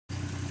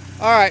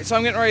Alright, so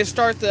I'm getting ready to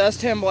start the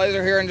S10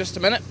 Blazer here in just a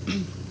minute.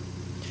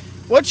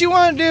 What you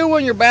want to do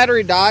when your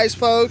battery dies,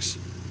 folks,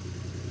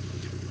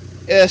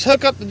 is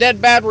hook up the dead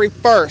battery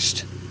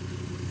first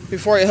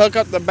before you hook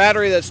up the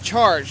battery that's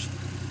charged.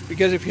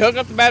 Because if you hook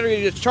up the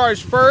battery that's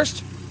charged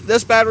first,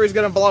 this battery is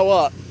going to blow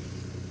up.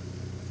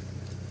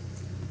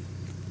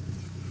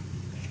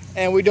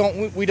 And we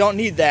don't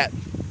need that.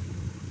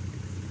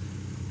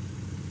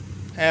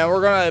 And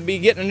we're going to be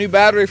getting a new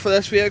battery for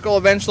this vehicle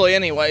eventually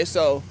anyway,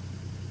 so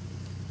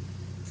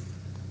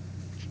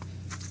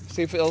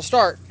see if it'll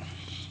start.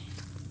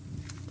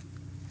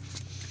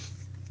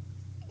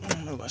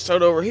 Move my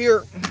soda over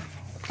here.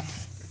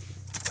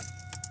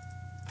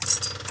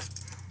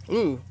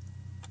 Ooh.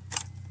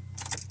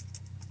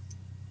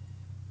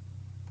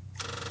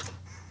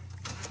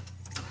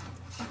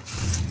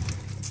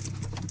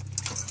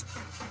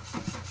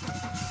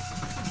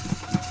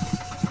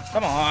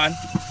 Come on.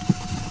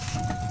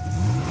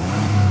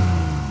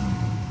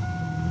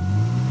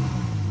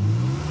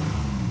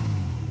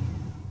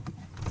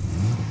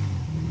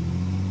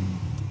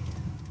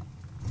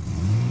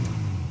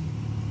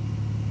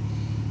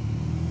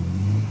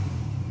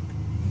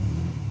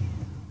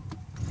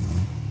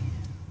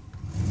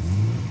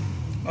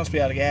 Must be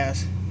out of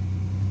gas.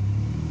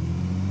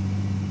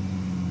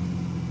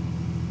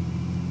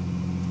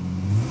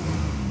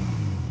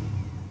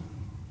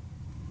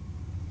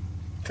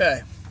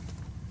 Okay.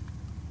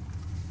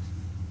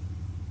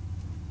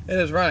 It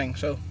is running,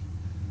 so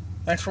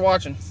thanks for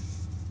watching.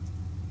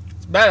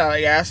 It's bad out of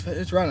gas, but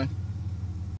it's running.